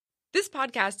This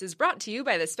podcast is brought to you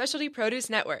by the Specialty Produce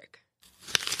Network.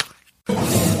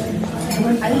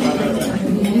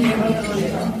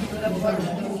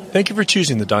 Thank you for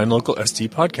choosing the Dine Local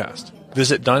ST podcast.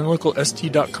 Visit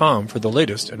dinelocalst.com for the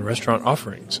latest in restaurant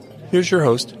offerings. Here's your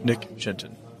host, Nick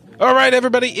Shenton. All right,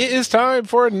 everybody, it is time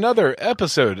for another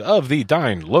episode of the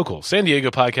Dine Local San Diego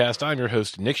podcast. I'm your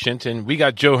host, Nick Shenton. We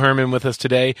got Joe Herman with us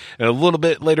today, and a little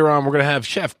bit later on, we're going to have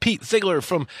Chef Pete Ziegler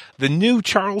from the new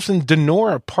Charleston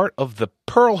Denora, part of the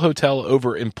Pearl Hotel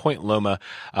over in Point Loma.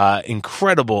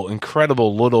 Incredible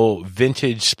little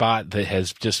vintage spot that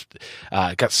has just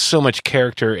got so much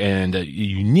character and a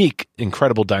unique,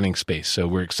 incredible dining space. So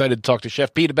we're excited to talk to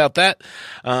Chef Pete about that.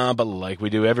 But like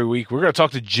we do every week, we're going to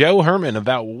talk to Joe Herman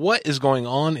about what is going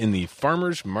on in the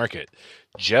farmers market.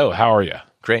 Joe, how are you?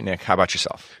 Great, Nick. How about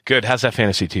yourself? Good. How's that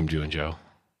fantasy team doing, Joe?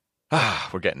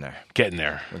 We're getting there.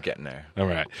 We're getting there. All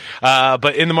right.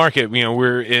 But in the market,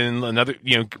 we're in another,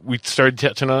 we started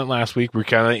touching on it last week. We're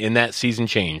kind of in that season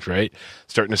change, right?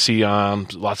 Starting to see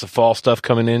lots of fall stuff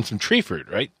coming in, some tree fruit,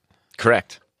 right?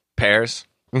 Correct. Pears,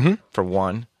 for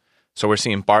one. So we're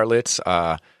seeing Bartlett's,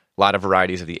 a lot of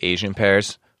varieties of the Asian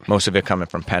pears, most of it coming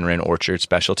from Penryn Orchard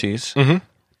Specialties. Mm-hmm.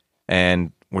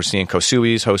 And we're seeing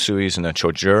Kosuis, Hosuis, and the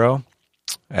Chojuro.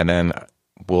 And then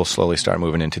we'll slowly start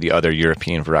moving into the other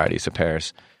European varieties of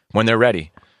pears when they're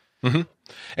ready. Mm-hmm.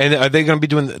 And are they going to be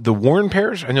doing the Warren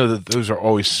pears? I know that those are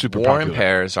always super Warren popular.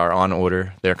 pears are on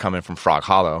order. They're coming from Frog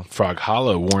Hollow. Frog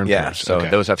Hollow Warren pears. So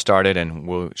those have started, and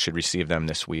we should receive them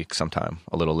this week sometime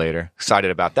a little later.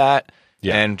 Excited about that.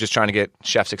 Yeah. And just trying to get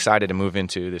chefs excited to move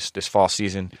into this fall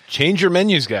season. Change your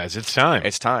menus, guys. It's time.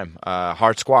 It's time.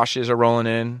 Hard squashes are rolling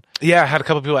in. Yeah, I had a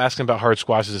couple people asking about hard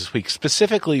squashes this week,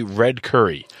 specifically red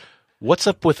curry. What's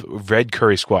up with red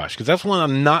curry squash? Because that's one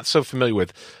I'm not so familiar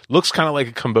with. Looks kind of like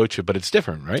a kombucha, but it's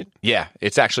different, right? Yeah,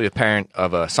 it's actually a parent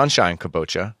of a sunshine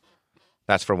kombucha.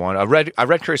 That's for one. A red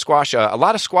curry squash. A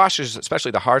lot of squashes, especially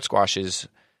the hard squashes,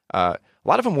 a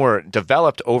lot of them were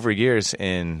developed over years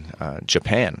in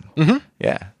Japan. Mm-hmm.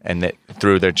 Yeah, and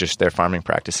through their farming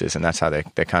practices, and that's how they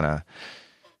kind of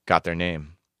got their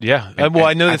name. Yeah, well,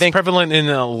 I know it's prevalent in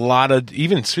a lot of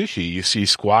even sushi. You see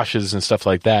squashes and stuff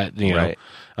like that. Right.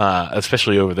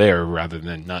 Especially over there, rather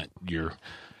than not your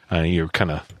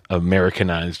kind of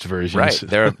Americanized versions.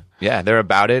 Right. They're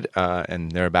about it,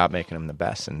 and they're about making them the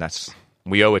best, and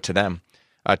we owe it to them.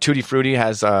 Tutti Frutti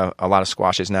has a lot of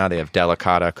squashes now. They have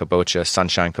delicata kabocha,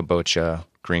 sunshine kabocha,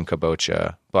 green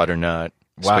kabocha, butternut,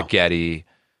 spaghetti.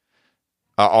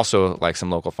 Also, like some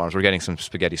local farms. We're getting some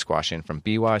spaghetti squash in from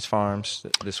Be Wise Farms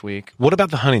this week. What about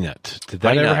the honey nut? Did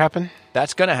that ever happen?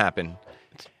 That's going to happen.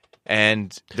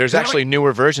 And there's actually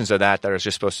newer versions of that are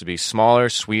just supposed to be smaller,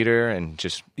 sweeter, and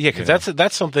just... Yeah, because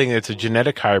that's something that's a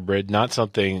genetic hybrid, not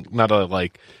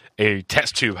a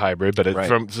test tube hybrid, but it's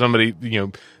from somebody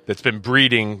that's been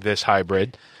breeding this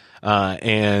hybrid,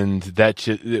 and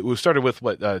it started with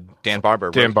what Dan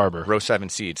Barber. Row 7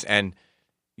 Seeds, and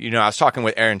I was talking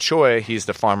with Aaron Choi. He's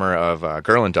the farmer of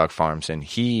Gerlandug Farms, and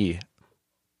he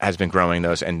has been growing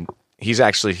those. And he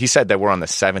said that we're on the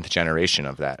 7th generation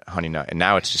of that honey nut, and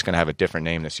now it's just going to have a different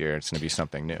name this year. It's going to be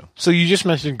something new. So you just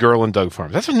mentioned Gerlandug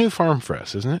Farms. That's a new farm for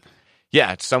us, isn't it?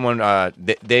 Yeah, it's someone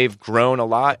they've grown a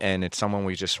lot, and it's someone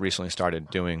we just recently started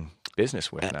doing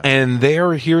business with now. And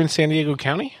they're here in San Diego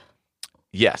County?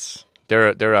 Yes.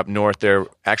 They're up north. They're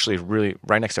actually really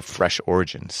right next to Fresh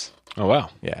Origins. Oh,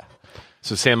 wow. Yeah.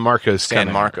 So San Marcos.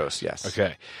 San Marcos, yes.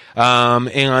 Okay.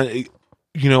 And,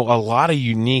 a lot of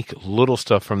unique little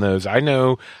stuff from those. I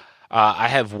know I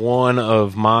have one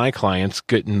of my clients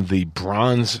getting the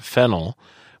bronze fennel,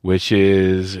 which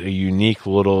is a unique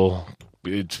little...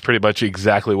 It's pretty much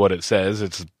exactly what it says.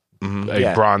 It's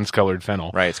a bronze-colored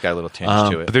fennel. Right, it's got a little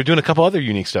tinge to it. But they're doing a couple other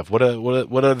unique stuff. What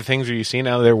other things are you seeing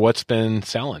out there? What's been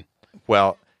selling?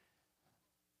 Well,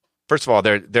 first of all,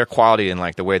 their quality and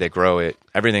the way they grow it,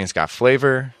 everything's got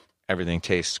flavor. Everything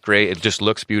tastes great. It just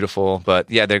looks beautiful. But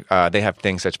yeah, they have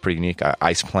things that's pretty unique.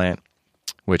 Ice plant,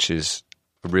 which is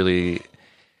a really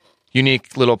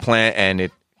unique little plant, and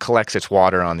it collects its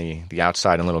water on the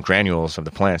outside in little granules of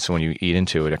the plant. So when you eat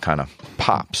into it, it kind of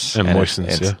pops and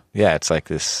moistens. It's like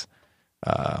this.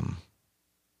 I'll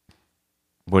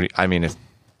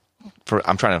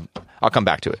come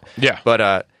back to it. Yeah,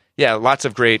 but lots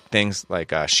of great things like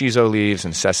shiso leaves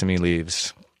and sesame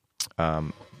leaves.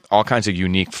 All kinds of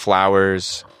unique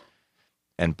flowers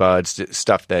and buds,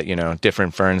 stuff that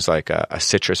different ferns like a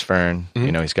citrus fern.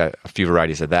 Mm-hmm. He's got a few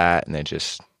varieties of that, and they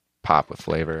just pop with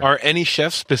flavor. Are any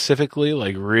chefs specifically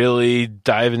really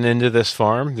diving into this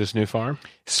new farm?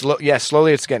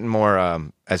 Slowly it's getting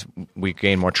more as we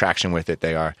gain more traction with it.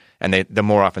 They are, and the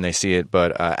more often they see it.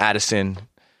 But Addison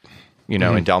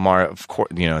in Del Mar, of course,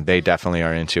 they definitely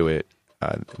are into it.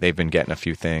 They've been getting a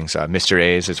few things. Mr.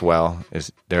 A's as well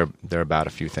they're about a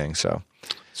few things. So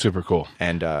super cool.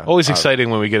 And always exciting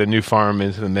when we get a new farm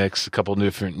into the mix, a couple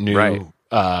different new, right.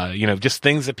 Just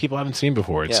things that people haven't seen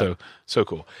before. It's so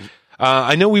cool.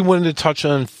 I know we wanted to touch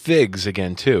on figs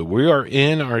again too. We are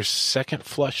in our second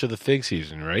flush of the fig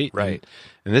season, right? Right.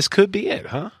 And this could be it,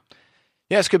 huh?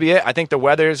 Yeah, this could be it. I think the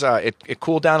weather's it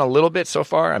cooled down a little bit so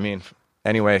far. I mean,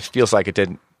 anyway, it feels like it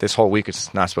did this whole week.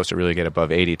 It's not supposed to really get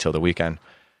above 80 till the weekend.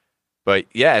 But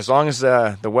yeah, as long as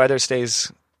the weather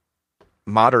stays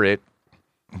moderate,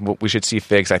 we should see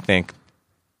figs, I think,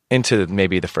 into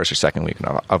maybe the first or second week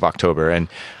of October. And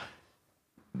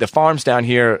the farms down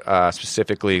here,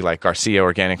 specifically like Garcia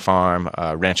Organic Farm,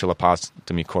 Rancho La Paz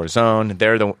de Mi Corazon,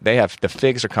 they have the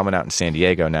figs are coming out in San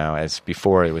Diego now. As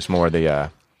before, it was more the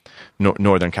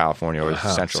Northern California or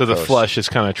Central. So the Coast. flush has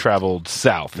kind of traveled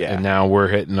south, and now we're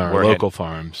hitting our local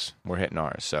farms. We're hitting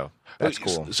ours, so that's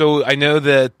cool. So I know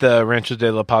that Rancho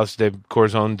de La Paz de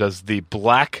Corazon does the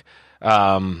black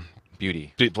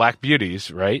beauty, black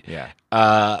beauties, right? Yeah.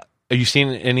 Are you seeing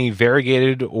any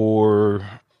variegated or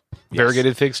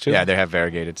variegated figs too? Yeah, they have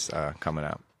variegateds coming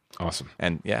out. Awesome.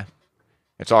 And yeah,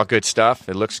 it's all good stuff.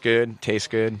 It looks good, tastes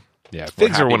good. Yeah,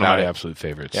 figs are one of my absolute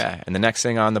favorites. Yeah, and the next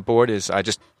thing on the board is I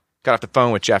just got off the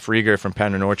phone with Jeff Rieger from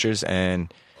Penryn Orchards,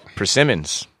 and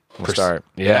persimmons will start.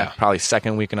 Yeah, probably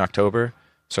second week in October.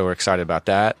 So we're excited about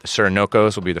that. The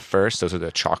Surinocos will be the first. Those are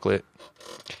the chocolate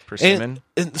persimmon.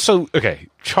 And so, okay,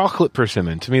 chocolate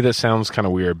persimmon. To me, that sounds kind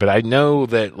of weird, but I know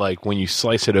that like when you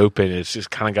slice it open, it's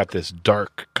just kind of got this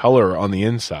dark color on the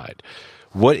inside.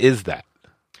 What is that?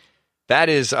 That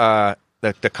is the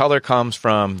color comes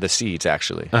from the seeds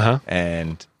actually,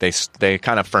 and they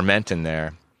kind of ferment in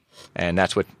there, and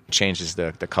that's what changes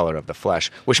the color of the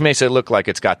flesh, which makes it look like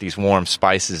it's got these warm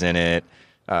spices in it,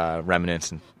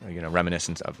 reminiscent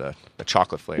of the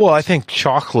chocolate flavor. Well, I think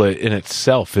chocolate in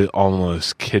itself, it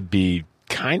almost could be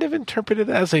kind of interpreted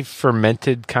as a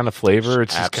fermented kind of flavor.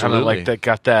 It's just kind of like that.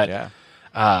 Got that.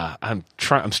 Yeah.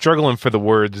 I'm struggling for the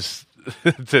words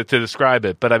to describe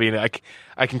it, but I mean,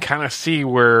 I can kind of see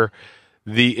where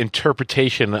the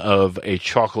interpretation of a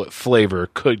chocolate flavor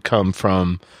could come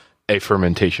from a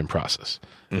fermentation process.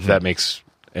 If that makes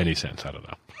any sense, I don't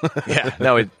know. Yeah,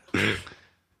 no,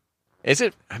 is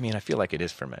it? I mean, I feel like it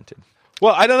is fermented.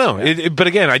 Well, I don't know, but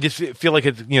again, I just feel like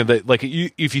it's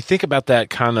if you think about that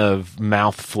kind of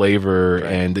mouth flavor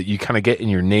and that you kind of get in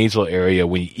your nasal area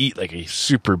when you eat like a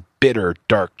super bitter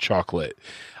dark chocolate,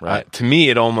 to me,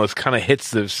 it almost kind of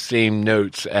hits those same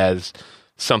notes as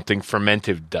something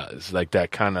fermented does, like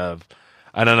that kind of.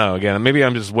 I don't know. Again, maybe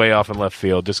I'm just way off in left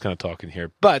field, just kind of talking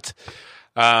here, but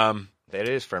it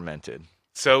is fermented.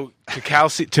 So cacao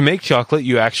to make chocolate,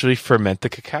 you actually ferment the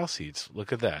cacao seeds.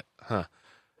 Look at that, huh?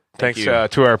 Thanks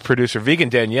to our producer, Vegan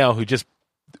Danielle, who just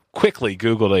quickly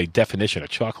Googled a definition of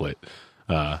chocolate.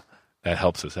 That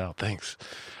helps us out. Thanks.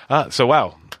 So,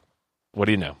 wow. What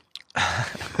do you know?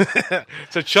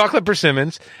 So, chocolate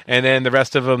persimmons, and then the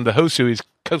rest of them, the Hosuis.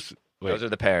 Those are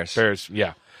the pears. Pears,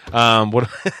 yeah.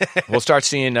 We'll start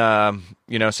seeing, some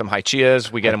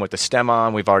haichias. We get them with the stem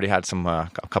on. We've already had a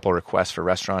couple requests for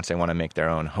restaurants. They want to make their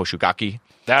own hoshugaki.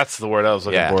 That's the word I was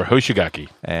looking for, hoshugaki.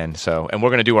 And we're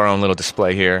going to do our own little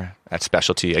display here at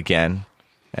Specialty again,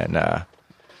 and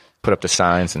put up the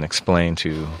signs and explain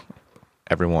to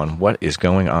everyone what is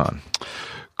going on.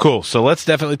 Cool. So let's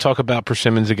definitely talk about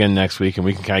persimmons again next week, and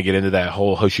we can kind of get into that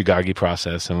whole hoshugaki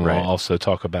process, and we'll also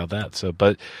talk about that. So,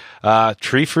 but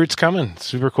tree fruit's coming.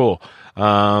 Super cool.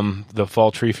 The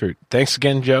fall tree fruit. Thanks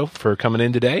again, Joe, for coming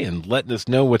in today and letting us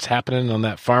know what's happening on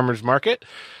that farmer's market.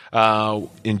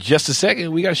 In just a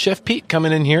second, we got Chef Pete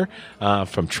coming in here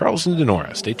from Charleston,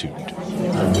 Denora. Stay tuned.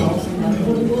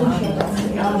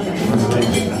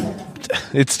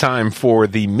 It's time for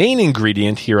the main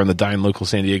ingredient here on the Dine Local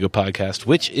San Diego podcast,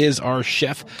 which is our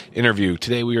chef interview.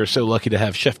 Today, we are so lucky to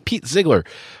have Chef Pete Ziegler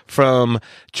from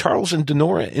Charleston,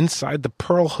 Denora, inside the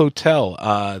Pearl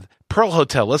Hotel. Pearl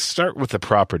Hotel, let's start with the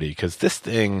property, because this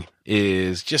thing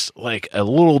is just like a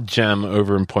little gem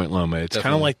over in Point Loma. It's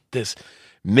kind of like this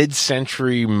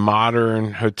mid-century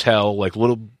modern hotel, like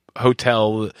little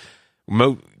hotel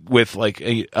with like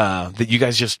a that you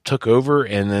guys just took over,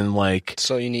 and then like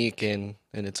so unique in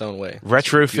its own way,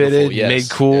 retrofitted, made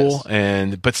cool,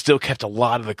 but still kept a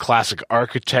lot of the classic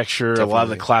architecture, a lot of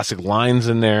the classic lines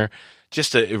in there.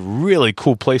 Just a really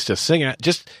cool place to sing at,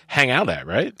 just hang out at,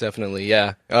 right? Definitely,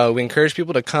 yeah. We encourage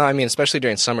people to come. I mean, especially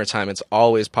during summertime, it's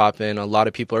always popping. A lot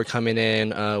of people are coming in.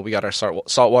 We got our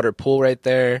saltwater pool right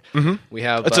there. Mm-hmm. We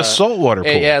have it's a saltwater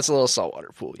pool. Yeah, it's a little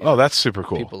saltwater pool. Yeah. Oh, that's super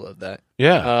cool. People love that.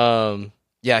 Yeah.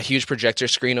 Yeah, huge projector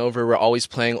screen over. We're always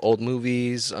playing old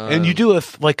movies. And you do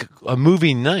a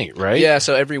movie night, right? Yeah,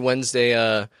 so every Wednesday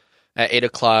at 8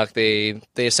 o'clock, they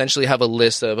essentially have a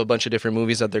list of a bunch of different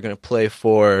movies that they're going to play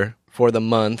for the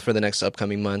month, for the next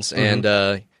upcoming months. Mm-hmm.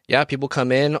 And yeah, people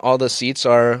come in. All the seats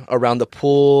are around the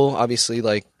pool. Obviously,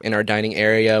 like in our dining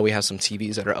area, we have some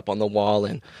TVs that are up on the wall.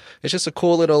 And it's just a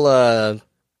cool little...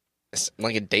 it's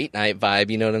like a date night vibe,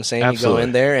 you know what I'm saying? Absolutely. You go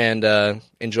in there and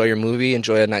enjoy your movie,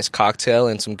 enjoy a nice cocktail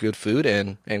and some good food,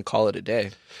 and call it a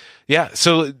day. Yeah.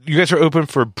 So you guys are open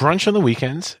for brunch on the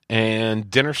weekends and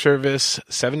dinner service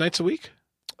 7 nights a week?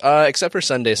 Except for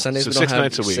Sundays. Sundays So we don't 6 have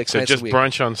nights a week. 6 So nights just a week.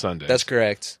 brunch on Sundays. That's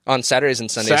correct. On Saturdays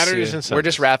and Sundays. Saturdays too. and We're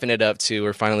just Sundays. wrapping it up too.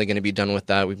 We're finally going to be done with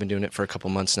that. We've been doing it for a couple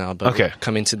months now, but Okay. we're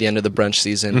coming to the end of the brunch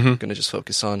season. We're going to just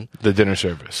focus on The dinner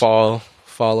service. fall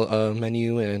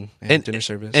menu and dinner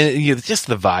service. And just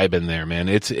the vibe in there, man.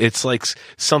 It's like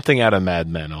something out of Mad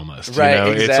Men almost. Right, You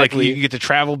know? It's like exactly. you get to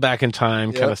travel back in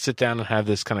time, kind of sit down and have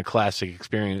this kind of classic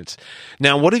experience.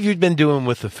 Now, what have you been doing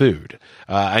with the food?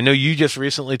 I know you just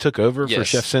recently took over for Yes.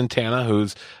 Chef Santana,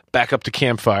 who's back up to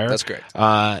Campfire. That's correct.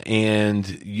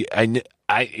 And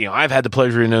I've had the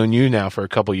pleasure of knowing you now for a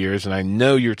couple years, and I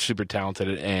know you're super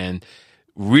talented and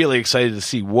really excited to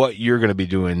see what you're going to be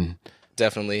doing.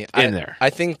 Definitely there.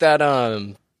 I think that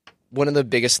one of the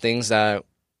biggest things that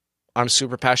I'm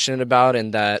super passionate about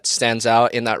and that stands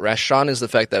out in that restaurant is the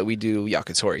fact that we do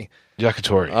yakitori.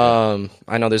 Yakitori.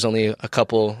 I know there's only a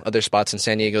couple other spots in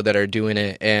San Diego that are doing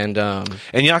it, and And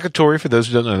yakitori, for those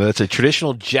who don't know, that's a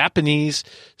traditional Japanese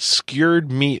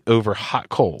skewered meat over hot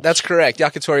coals. that's correct.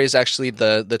 Yakitori is actually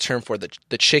the term for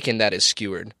the chicken that is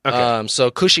skewered. Okay. So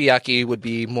kushiyaki would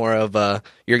be more of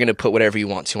you're going to put whatever you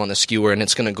want to on the skewer, and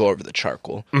it's going to go over the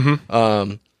charcoal.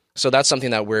 Mm-hmm. So that's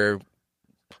something that we're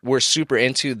super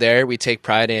into there. We take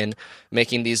pride in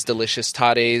making these delicious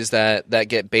tates that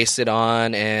get basted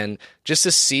on, and just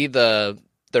to see the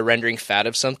rendering fat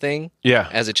of something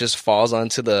as it just falls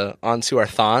onto our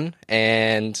thon,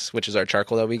 and which is our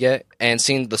charcoal that we get, and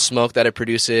seeing the smoke that it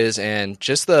produces and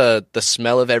just the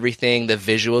smell of everything, the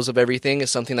visuals of everything is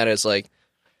something that has like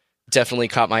definitely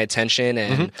caught my attention.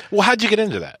 And Well, how'd you get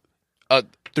into that?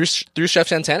 through Chef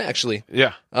Santana, actually.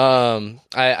 Yeah.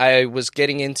 I was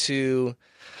getting into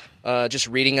just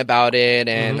reading about it,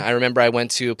 and I remember I went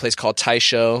to a place called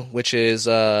Taisho, which is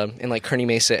in like Kearny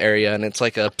Mesa area, and it's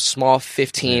like a small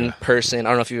 15 person. I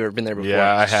don't know if you've ever been there before.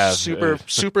 Yeah, I have.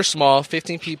 Super small,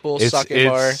 15 people, sake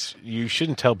bar. You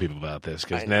shouldn't tell people about this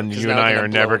because I know, then 'cause you now and I I'm are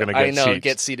gonna never blow going it. to get I know, seats.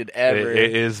 get seated ever.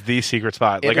 It is the secret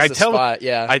spot. It like is I the tell, spot,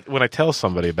 yeah. when I tell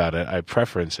somebody about it, I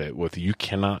preference it with "you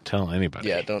cannot tell anybody."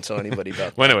 Yeah, don't tell anybody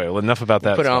about that. Well, anyway, enough about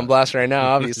that. Put it on spot. blast right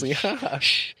now, obviously.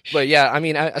 But yeah, I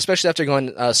mean, especially after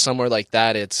going somewhere like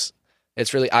that, it's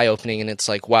really eye-opening, and it's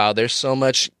like, wow, there's so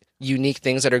much unique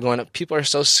things that are going on. People are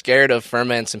so scared of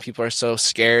ferments, and people are so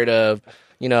scared of,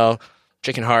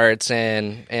 chicken hearts,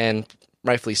 and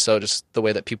rightfully so, just the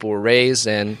way that people were raised.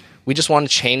 And we just want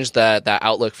to change that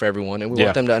outlook for everyone, and we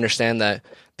want them to understand that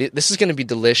this is going to be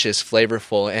delicious,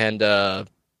 flavorful, and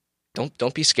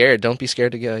don't be scared. Don't be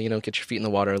scared to get your feet in the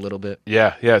water a little bit.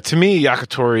 Yeah. To me,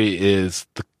 yakitori is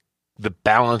the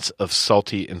balance of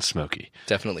salty and smoky.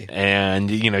 Definitely. And,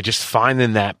 just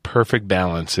finding that perfect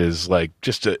balance is like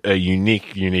just a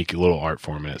unique little art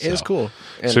form in itself. It is cool.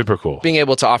 And Super cool. being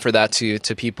able to offer that to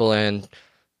people, and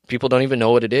people don't even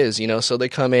know what it is, so they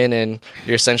come in and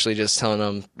you're essentially just telling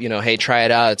them, hey, try it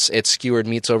out. It's skewered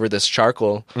meats over this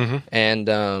charcoal.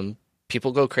 And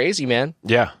people go crazy, man.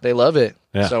 Yeah. They love it.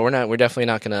 Yeah. So we're definitely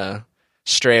not going to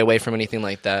stray away from anything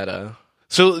like that.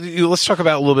 So let's talk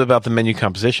about a little bit about the menu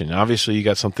composition. Obviously, you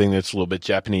got something that's a little bit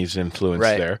Japanese influence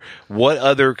there. What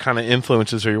other kind of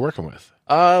influences are you working with?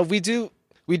 We do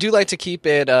like to keep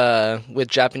it with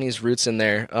Japanese roots in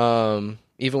there.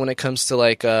 Even when it comes to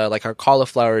like our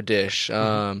cauliflower dish,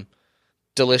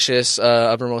 delicious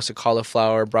oven roasted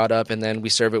cauliflower brought up, and then we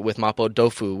serve it with mapo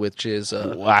tofu, which is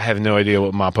I have no idea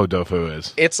what mapo tofu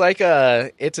is.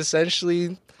 it's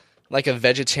essentially like a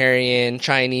vegetarian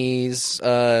Chinese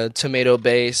tomato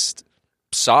based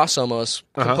sauce, almost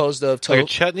composed of Like a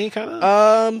chutney kind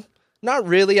of? Not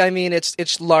really. I mean,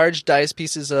 it's large diced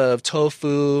pieces of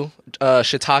tofu,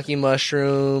 shiitake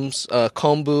mushrooms,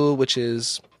 kombu, which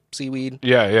is seaweed.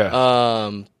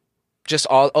 Yeah. Just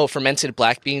all fermented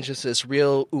black beans. Just this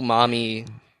real umami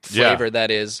flavor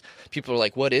that is. People are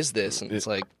like, "What is this?" And it's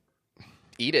like,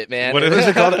 eat it, man. What is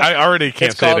it called? I already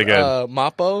can't It's say called it again.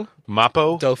 mapo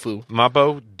Mapo? tofu.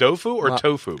 Mapo tofu or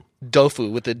tofu?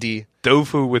 Dofu with a D.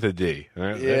 Dofu with a D.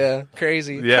 Yeah,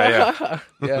 crazy. Yeah.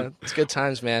 Yeah, it's good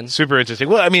times, man. Super interesting.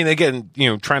 Well, I mean, again,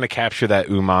 trying to capture that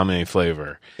umami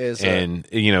flavor, and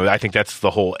I think that's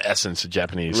the whole essence of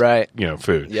Japanese, Right.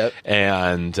 Food. Yep.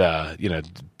 And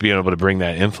being able to bring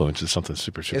that influence is something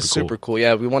super, super It's cool. super cool.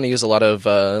 Yeah, we want to use a lot of,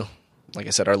 like I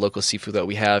said, our local seafood that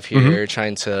we have here,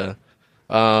 trying to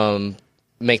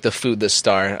make the food the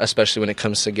star, especially when it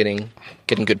comes to getting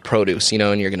good produce.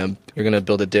 And you're gonna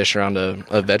build a dish around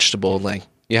a vegetable. Like,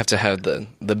 you have to have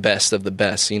the best of the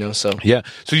best. So Yeah.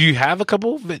 So you have a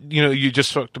couple. You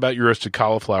just talked about your roasted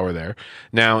cauliflower there.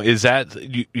 Now, is that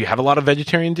you have a lot of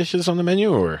vegetarian dishes on the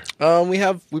menu, or?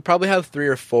 we probably have 3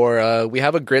 or 4. We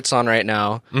have a grits on right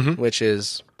now, which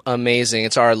is amazing.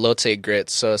 It's our elote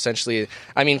grits. So essentially,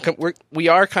 I mean, we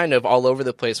are kind of all over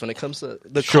the place when it comes to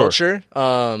the culture.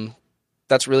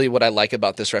 That's really what I like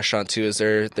about this restaurant too. Is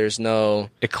there's no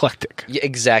Eclectic. Yeah,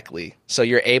 exactly. So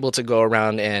you're able to go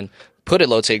around and put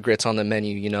elote grits on the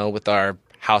menu, with our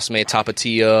house-made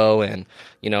tapatio and,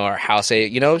 our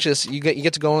house-made, just you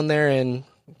get to go in there and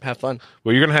have fun.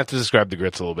 Well, you're gonna have to describe the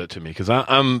grits a little bit to me, because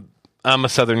I'm a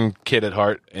Southern kid at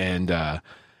heart, and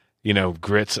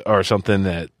grits are something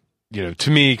that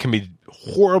to me can be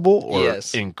horrible or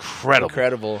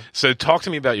incredible. So talk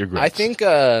to me about your grits. I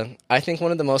think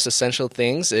one of the most essential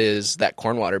things is that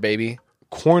corn water, baby.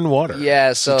 Corn water.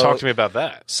 Yeah. So talk to me about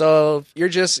that. So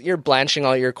you're blanching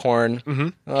all your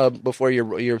corn before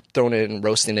you're throwing it and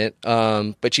roasting it.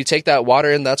 But you take that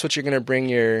water and that's what you're gonna bring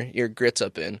your grits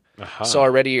up in. So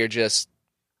already you're just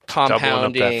compounding,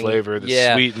 doubling up that flavor,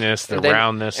 the sweetness, the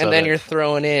roundness, and then you're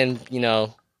throwing in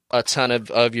a ton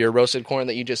of your roasted corn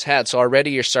that you just had. So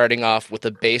already you're starting off with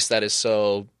a base that is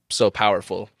so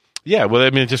powerful. Yeah, well, I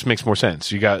mean, it just makes more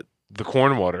sense. You got the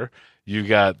corn water, you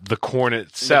got the corn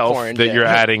itself you're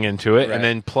adding into it, and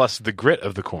then plus the grit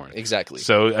of the corn. Exactly.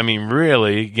 So, I mean,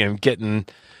 really, getting,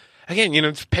 again,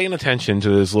 it's paying attention to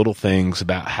those little things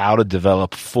about how to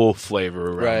develop full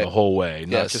flavor around the whole way,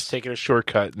 not just taking a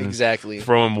shortcut and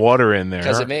throwing water in there.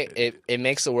 Because it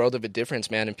makes the world of a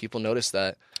difference, man, and people notice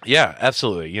that. Yeah,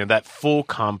 absolutely. That full,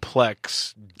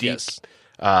 complex, deep,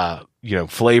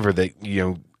 flavor that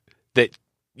that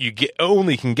you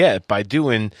only can get by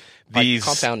doing these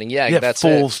compounding. That's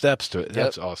full steps to it.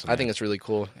 That's awesome. I think it's really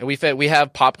cool. And we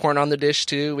have popcorn on the dish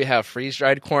too. We have freeze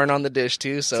dried corn on the dish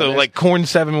too. So like corn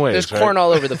 7 ways. There's corn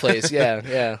all over the place.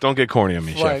 Yeah. Don't get corny on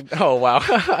me, Chef. Oh wow.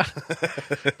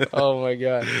 Oh my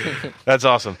god. That's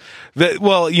awesome.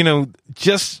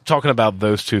 Just talking about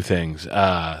those two things, the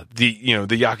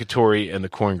yakitori and the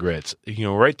corn grits.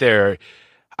 Right there,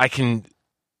 I can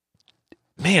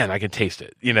taste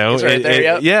it, It's right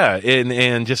there, yeah.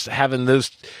 And just having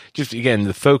those, just again,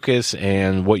 the focus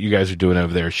and what you guys are doing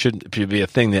over there should be a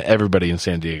thing that everybody in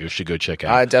San Diego should go check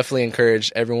out. I definitely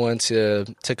encourage everyone to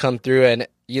come through. And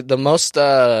the most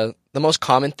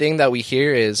common thing that we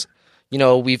hear is,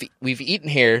 we've eaten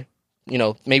here,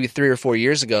 maybe 3 or 4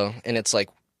 years ago, and it's like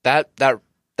that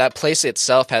place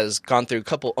itself has gone through a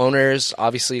couple owners,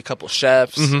 obviously a couple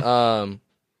chefs.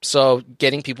 So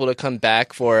getting people to come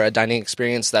back for a dining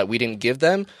experience that we didn't give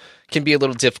them can be a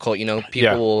little difficult.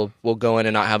 People will go in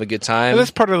and not have a good time. And that's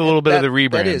part of a little bit of the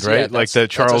rebrand, right? Like the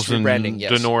Charles and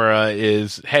Denora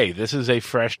is, hey, this is a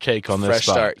fresh take on this fresh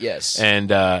spot. Start, yes.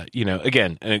 And,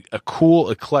 again, a cool,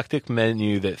 eclectic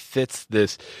menu that fits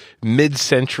this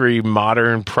mid-century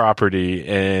modern property,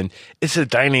 and it's a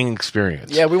dining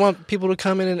experience. Yeah, we want people to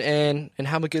come in and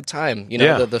have a good time.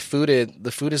 The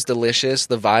food is delicious.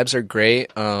 The vibes are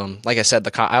great. Like I said,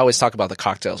 I always talk about the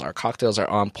cocktails. Our cocktails are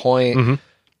on point.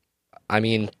 I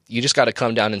mean, you just got to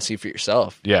come down and see for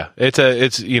yourself. Yeah,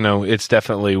 it's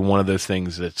definitely one of those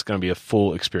things that's going to be a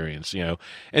full experience, And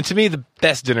to me, the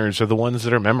best dinners are the ones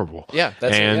that are memorable. Yeah,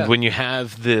 when you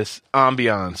have this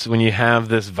ambiance, when you have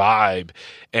this vibe,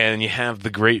 and you have the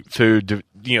great food,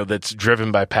 that's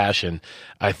driven by passion,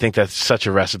 I think that's such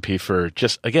a recipe for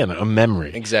just, again, a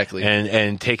memory. Exactly.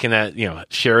 And taking that,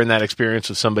 sharing that experience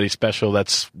with somebody special.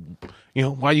 That's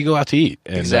why you go out to eat.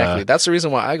 And, exactly. That's the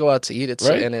reason why I go out to eat. It's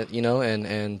right.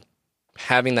 And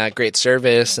having that great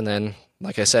service, and then,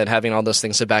 like I said, having all those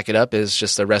things to back it up is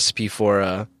just a recipe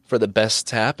for the best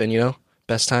to happen.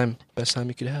 Best time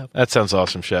you could have. That sounds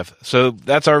awesome, Chef. So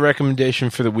that's our recommendation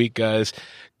for the week, guys.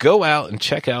 Go out and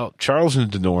check out Charles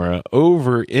and Denora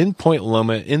over in Point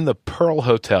Loma in the Pearl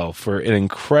Hotel for an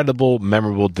incredible,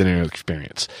 memorable dinner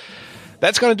experience.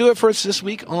 That's going to do it for us this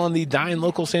week on the Dine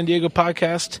Local San Diego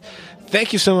podcast.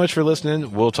 Thank you so much for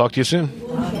listening. We'll talk to you soon.